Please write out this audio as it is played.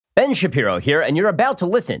Ben Shapiro here, and you're about to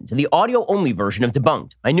listen to the audio-only version of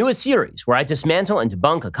Debunked, my newest series where I dismantle and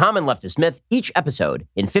debunk a common leftist myth each episode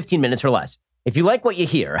in 15 minutes or less. If you like what you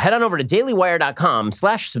hear, head on over to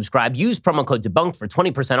dailywire.com/subscribe, use promo code DEBUNKED for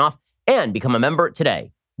 20% off, and become a member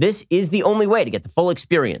today. This is the only way to get the full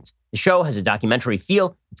experience. The show has a documentary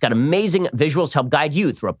feel. It's got amazing visuals to help guide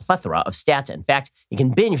you through a plethora of stats and facts. You can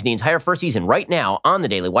binge the entire first season right now on the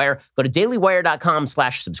Daily Wire. Go to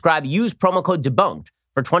dailywire.com/subscribe, use promo code DEBUNKED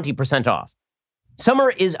for 20% off.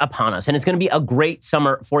 Summer is upon us, and it's going to be a great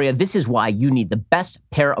summer for you. This is why you need the best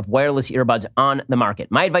pair of wireless earbuds on the market.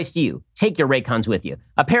 My advice to you, take your Raycons with you.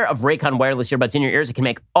 A pair of Raycon wireless earbuds in your ears, it can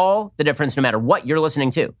make all the difference no matter what you're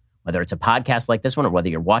listening to. Whether it's a podcast like this one or whether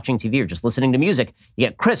you're watching TV or just listening to music, you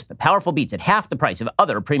get crisp, powerful beats at half the price of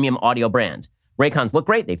other premium audio brands. Raycons look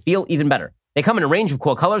great. They feel even better. They come in a range of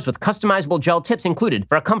cool colors with customizable gel tips included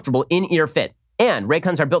for a comfortable in-ear fit. And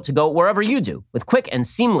Raycons are built to go wherever you do with quick and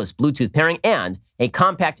seamless Bluetooth pairing and a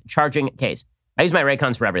compact charging case. I use my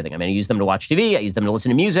Raycons for everything. I mean, I use them to watch TV. I use them to listen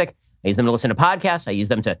to music. I use them to listen to podcasts. I use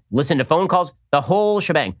them to listen to phone calls, the whole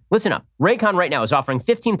shebang. Listen up. Raycon right now is offering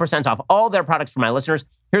 15% off all their products for my listeners.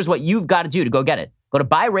 Here's what you've got to do to go get it. Go to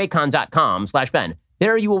buyraycon.com/Ben.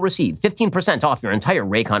 There you will receive 15% off your entire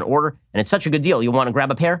Raycon order. And it's such a good deal, you'll want to grab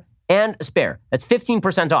a pair and a spare. That's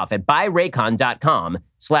 15% off at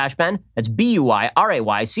buyraycon.com/Ben. That's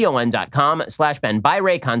BUYRAYCON.com/Ben.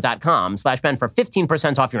 Buyraycon.com/Ben for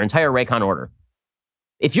 15% off your entire Raycon order.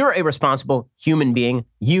 If you're a responsible human being,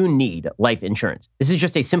 you need life insurance. This is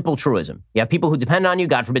just a simple truism. You have people who depend on you.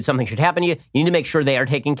 God forbid something should happen to you. You need to make sure they are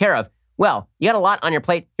taken care of. Well, you got a lot on your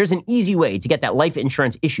plate. Here's an easy way to get that life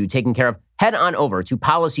insurance issue taken care of. Head on over to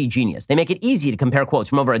Policy Genius. They make it easy to compare quotes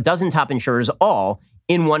from over a dozen top insurers all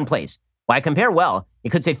in one place. Why compare? Well,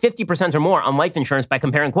 you could save 50% or more on life insurance by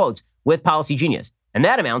comparing quotes with Policy Genius. And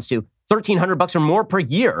that amounts to $1,300 or more per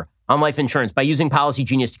year on life insurance by using Policy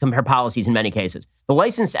Genius to compare policies in many cases. The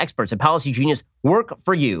licensed experts at Policy Genius work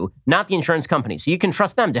for you, not the insurance company, so you can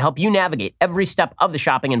trust them to help you navigate every step of the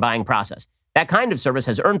shopping and buying process. That kind of service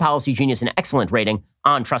has earned Policy Genius an excellent rating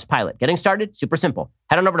on Trustpilot. Getting started? Super simple.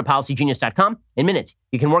 Head on over to PolicyGenius.com. In minutes,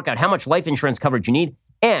 you can work out how much life insurance coverage you need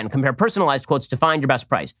and compare personalized quotes to find your best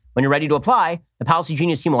price. When you're ready to apply, the Policy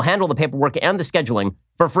Genius team will handle the paperwork and the scheduling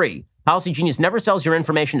for free. Policy Genius never sells your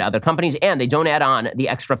information to other companies, and they don't add on the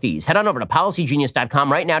extra fees. Head on over to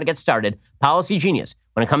PolicyGenius.com right now to get started. Policy Genius.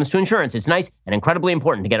 When it comes to insurance, it's nice and incredibly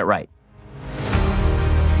important to get it right.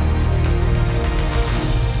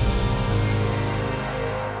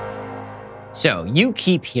 So you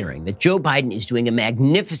keep hearing that Joe Biden is doing a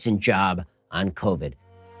magnificent job on COVID,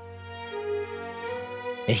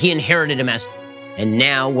 that he inherited a mess, and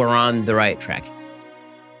now we're on the right track.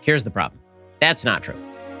 Here's the problem. That's not true.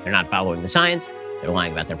 They're not following the science. They're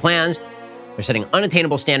lying about their plans. They're setting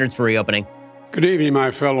unattainable standards for reopening. Good evening,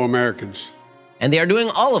 my fellow Americans. And they are doing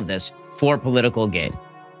all of this for political gain.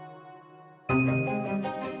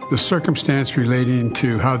 The circumstance relating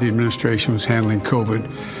to how the administration was handling COVID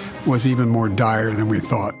was even more dire than we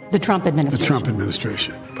thought. The Trump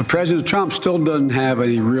administration. But President Trump still doesn't have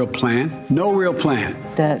any real plan. No real plan.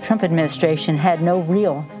 The Trump administration had no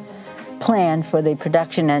real plan for the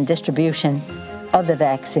production and distribution of the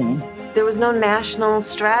vaccine. There was no national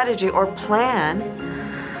strategy or plan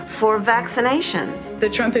for vaccinations. The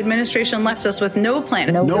Trump administration left us with no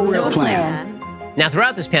plan. No real plan. Now,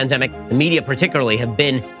 throughout this pandemic, the media particularly have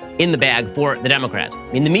been in the bag for the Democrats.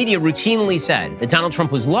 I mean, the media routinely said that Donald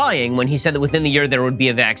Trump was lying when he said that within the year there would be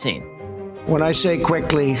a vaccine. When I say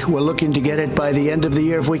quickly, we're looking to get it by the end of the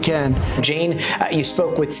year if we can. Jane, you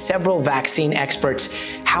spoke with several vaccine experts.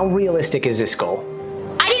 How realistic is this goal?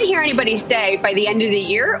 I didn't hear anybody say by the end of the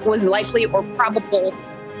year was likely or probable,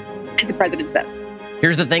 as the president said.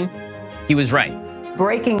 Here's the thing. He was right.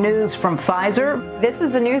 Breaking news from Pfizer. This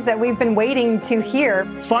is the news that we've been waiting to hear.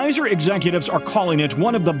 Pfizer executives are calling it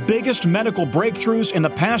one of the biggest medical breakthroughs in the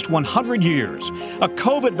past 100 years. A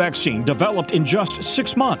COVID vaccine developed in just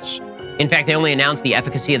 6 months. In fact, they only announced the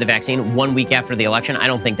efficacy of the vaccine 1 week after the election. I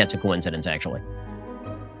don't think that's a coincidence, actually.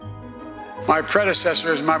 My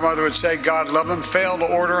predecessors, my mother would say, God love them, failed to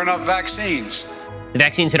order enough vaccines. The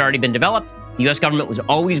vaccines had already been developed. The U.S. government was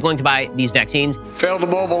always going to buy these vaccines. Failed to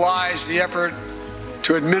mobilize the effort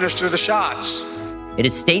to administer the shots. It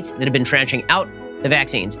is states that have been tranching out the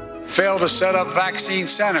vaccines. Failed to set up vaccine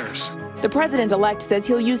centers. The president-elect says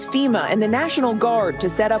he'll use FEMA and the National Guard to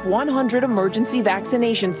set up 100 emergency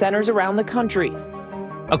vaccination centers around the country.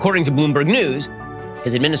 According to Bloomberg News,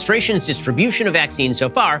 his administration's distribution of vaccines so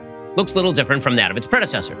far looks little different from that of its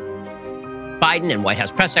predecessor. Biden and White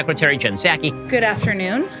House Press Secretary Jen Psaki. Good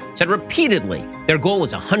afternoon. Said repeatedly their goal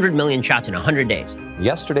was 100 million shots in 100 days.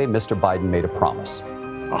 Yesterday, Mr. Biden made a promise.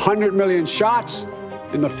 100 million shots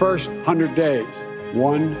in the first 100 days.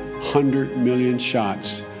 100 million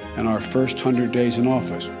shots in our first 100 days in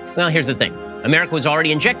office. Well, here's the thing. America was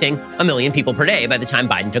already injecting 1 million people per day by the time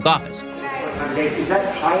Biden took office. Is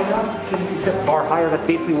that high enough? Can you set the bar higher? That's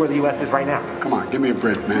basically where the U.S. is right now. Come on, give me a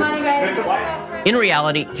break, man. Come on, guys. In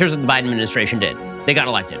reality, here's what the Biden administration did. They got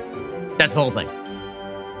elected. That's the whole thing.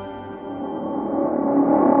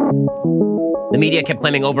 The media kept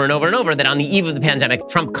claiming over and over and over that on the eve of the pandemic,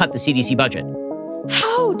 Trump cut the CDC budget.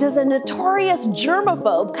 How does a notorious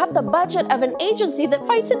germaphobe cut the budget of an agency that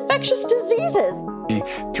fights infectious diseases? He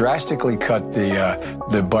drastically cut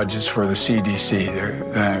the budgets for the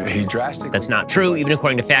CDC. He drastically. That's not true, even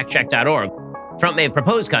according to factcheck.org. Trump may have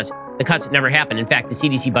proposed cuts. The cuts never happened. In fact, the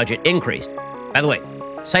CDC budget increased. By the way,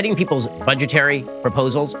 citing people's budgetary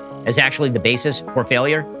proposals as actually the basis for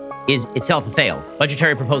failure is itself a fail.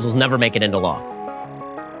 Budgetary proposals never make it into law.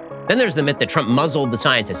 Then there's the myth that Trump muzzled the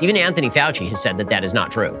scientists. Even Anthony Fauci has said that that is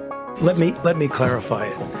not true. Let me clarify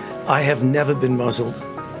it. I have never been muzzled,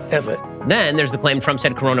 ever. Then there's the claim Trump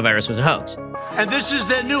said coronavirus was a hoax. And this is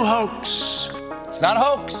their new hoax. It's not a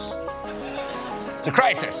hoax. It's a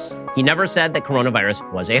crisis. He never said that coronavirus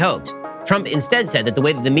was a hoax. Trump instead said that the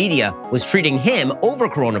way that the media was treating him over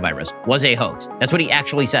coronavirus was a hoax. That's what he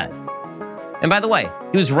actually said. And by the way,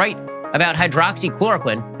 he was right about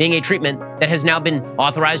hydroxychloroquine being a treatment that has now been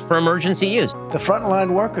authorized for emergency use. The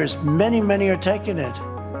frontline workers, many are taking it.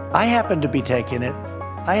 I happen to be taking it.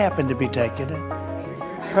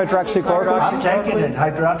 Hydroxychloroquine? I'm taking it.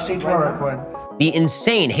 Hydroxychloroquine. The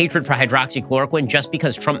insane hatred for hydroxychloroquine just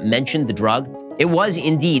because Trump mentioned the drug, it was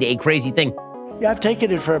indeed a crazy thing. Yeah, I've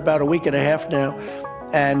taken it for about a week and a half now,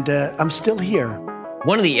 and I'm still here.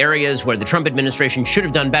 One of the areas where the Trump administration should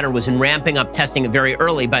have done better was in ramping up testing very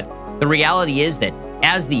early, but the reality is that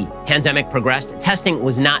as the pandemic progressed, testing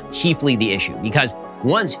was not chiefly the issue, because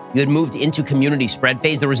once you had moved into community spread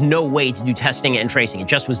phase, there was no way to do testing and tracing. It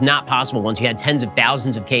just was not possible once you had tens of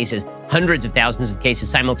thousands of cases, hundreds of thousands of cases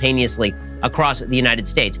simultaneously across the United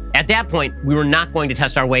States. At that point, we were not going to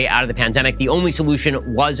test our way out of the pandemic. The only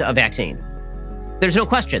solution was a vaccine. There's no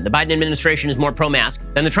question the Biden administration is more pro-mask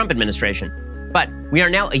than the Trump administration. But we are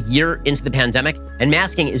now a year into the pandemic, and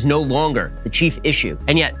masking is no longer the chief issue.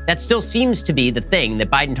 And yet, that still seems to be the thing that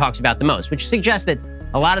Biden talks about the most, which suggests that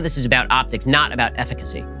a lot of this is about optics, not about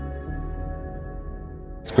efficacy.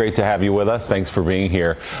 It's great to have you with us. Thanks for being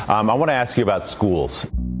here. I want to ask you about schools.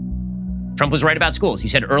 Trump was right about schools. He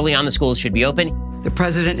said early on the schools should be open. The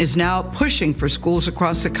president is now pushing for schools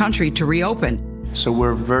across the country to reopen. So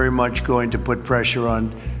we're very much going to put pressure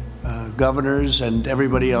on governors and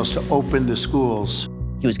everybody else to open the schools.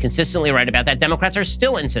 He was consistently right about that. Democrats are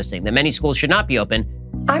still insisting that many schools should not be open.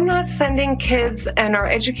 I'm not sending kids and our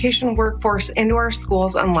education workforce into our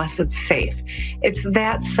schools unless it's safe. It's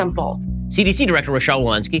that simple. CDC Director Rochelle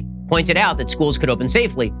Walensky pointed out that schools could open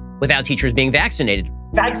safely without teachers being vaccinated.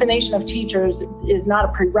 Vaccination of teachers is not a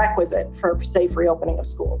prerequisite for safe reopening of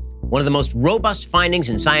schools. One of the most robust findings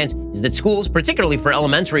in science is that schools, particularly for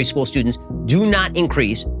elementary school students, do not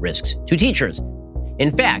increase risks to teachers.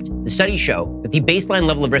 In fact, the studies show that the baseline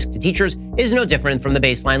level of risk to teachers is no different from the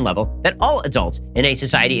baseline level that all adults in a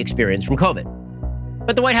society experience from COVID.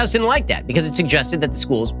 But the White House didn't like that because it suggested that the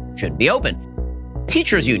schools shouldn't be open.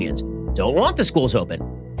 Teachers' unions don't want the schools open.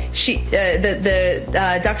 Dr.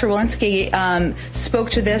 Walensky spoke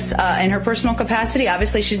to this in her personal capacity.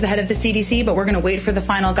 Obviously, she's the head of the CDC, but we're going to wait for the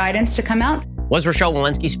final guidance to come out. Was Rochelle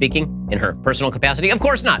Walensky speaking in her personal capacity? Of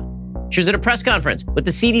course not. She was at a press conference with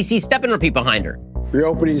the CDC step and repeat behind her.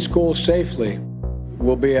 Reopening schools safely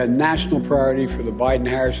will be a national priority for the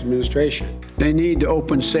Biden-Harris administration. They need to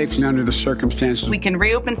open safely under the circumstances. We can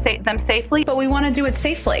reopen them safely, but we want to do it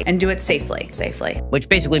safely and do it safely. Which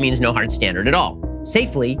basically means no hard standard at all.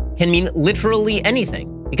 Safely can mean literally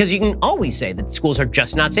anything, because you can always say that the schools are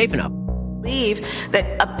just not safe enough. Believe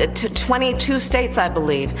that up to 22 states, I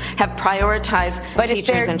believe, have prioritized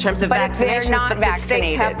teachers in terms of vaccinations. But if they're not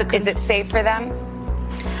vaccinated, is it safe for them?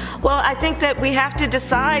 Well, I think that we have to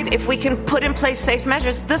decide if we can put in place safe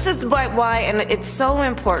measures. This is why, and it's so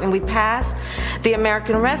important, we pass the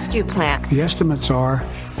American Rescue Plan. The estimates are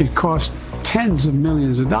it costs tens of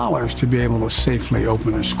millions of dollars to be able to safely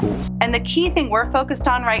open a school. And the key thing we're focused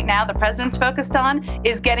on right now, the president's focused on,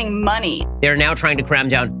 is getting money. They're now trying to cram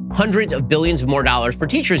down hundreds of billions of more dollars for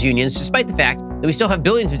teachers' unions, despite the fact that we still have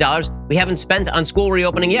billions of dollars we haven't spent on school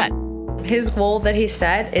reopening yet. His goal that he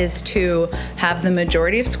set is to have the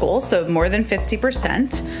majority of schools, so more than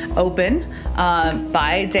 50%, open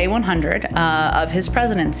by day 100 of his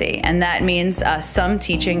presidency. And that means some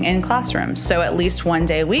teaching in classrooms. So at least one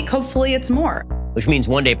day a week. Hopefully it's more. Which means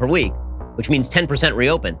 1 day per week, which means 10%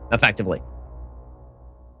 reopen, effectively.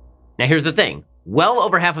 Now, here's the thing. Well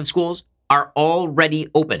over half of schools are already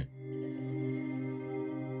open.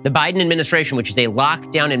 The Biden administration, which is a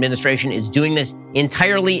lockdown administration, is doing this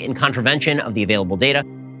entirely in contravention of the available data.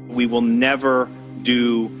 We will never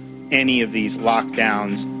do any of these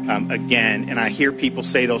lockdowns again. And I hear people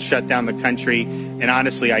say they'll shut down the country. And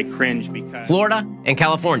honestly, I cringe because Florida and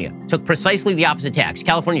California took precisely the opposite tack.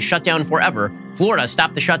 California shut down forever. Florida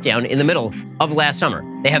stopped the shutdown in the middle of last summer.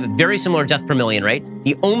 They have a very similar death per million rate.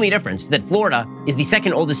 The only difference is that Florida is the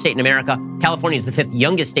second oldest state in America. California is the fifth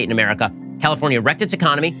youngest state in America. California wrecked its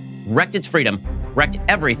economy, wrecked its freedom, wrecked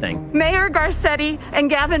everything. Mayor Garcetti and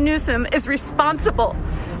Gavin Newsom is responsible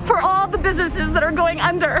for all the businesses that are going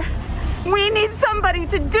under. We need somebody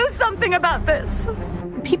to do something about this.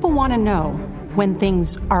 People want to know when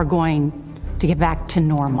things are going to get back to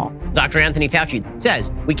normal. Dr. Anthony Fauci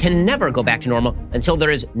says we can never go back to normal until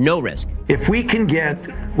there is no risk. If we can get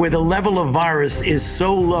where the level of virus is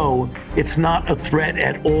so low, it's not a threat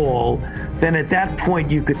at all, then at that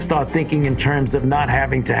point you could start thinking in terms of not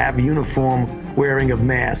having to have uniform wearing of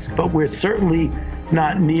masks. But we're certainly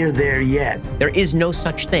not near there yet. There is no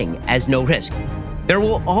such thing as no risk. There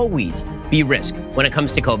will always be risk when it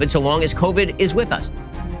comes to COVID, so long as COVID is with us.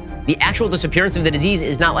 The actual disappearance of the disease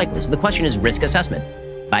is not likely. So the question is risk assessment.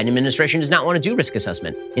 Biden administration does not want to do risk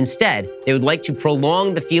assessment. Instead, they would like to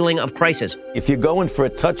prolong the feeling of crisis. If you're going for a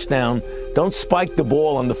touchdown, don't spike the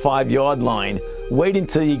ball on the 5-yard line. Wait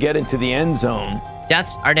until you get into the end zone.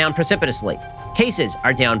 Deaths are down precipitously. Cases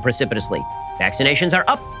are down precipitously. Vaccinations are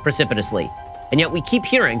up precipitously. And yet we keep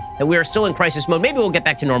hearing that we are still in crisis mode. Maybe we'll get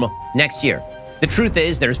back to normal next year. The truth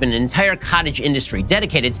is, there's been an entire cottage industry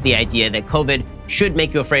dedicated to the idea that COVID should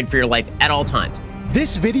make you afraid for your life at all times.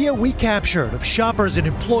 This video we captured of shoppers and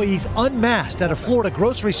employees unmasked at a Florida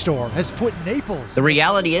grocery store has put Naples. The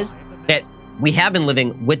reality is that we have been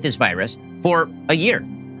living with this virus for a year.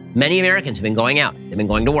 Many Americans have been going out. They've been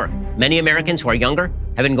going to work. Many Americans who are younger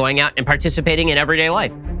have been going out and participating in everyday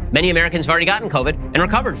life. Many Americans have already gotten COVID and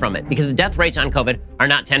recovered from it because the death rates on COVID are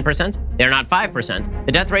not 10%. They're not 5%.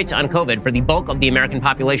 The death rates on COVID for the bulk of the American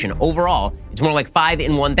population overall, it's more like 5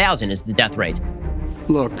 in 1,000 is the death rate.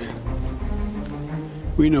 Look,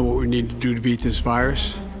 we know what we need to do to beat this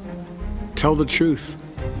virus. Tell the truth.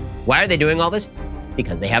 Why are they doing all this?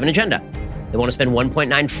 Because they have an agenda. They want to spend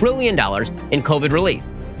 $1.9 trillion in COVID relief.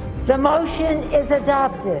 The motion is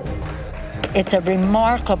adopted. It's a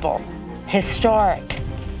remarkable, historic,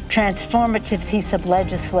 transformative piece of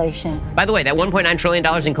legislation. By the way, that $1.9 trillion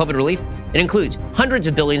in COVID relief, it includes hundreds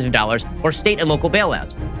of billions of dollars for state and local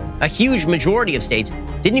bailouts. A huge majority of states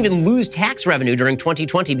didn't even lose tax revenue during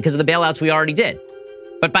 2020 because of the bailouts we already did.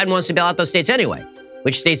 But Biden wants to bail out those states anyway.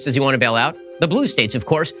 Which states does he want to bail out? The blue states, of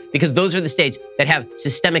course, because those are the states that have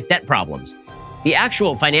systemic debt problems. The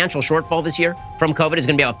actual financial shortfall this year from COVID is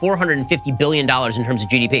going to be about $450 billion in terms of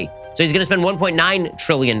GDP. So he's going to spend $1.9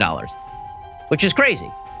 trillion, which is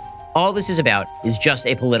crazy. All this is about is just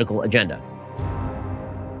a political agenda.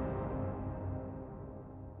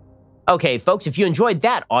 Okay, folks, if you enjoyed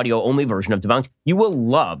that audio-only version of Debunked, you will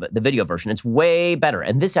love the video version. It's way better.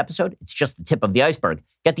 And this episode, it's just the tip of the iceberg.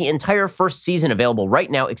 Get the entire first season available right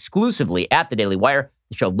now exclusively at The Daily Wire.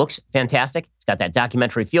 The show looks fantastic. It's got that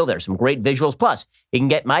documentary feel. There's some great visuals. Plus, you can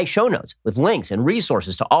get my show notes with links and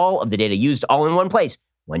resources to all of the data used all in one place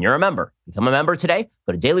when you're a member. Become a member today.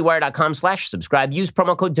 Go to dailywire.com/subscribe. Use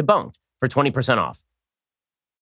promo code DEBUNKED for 20% off.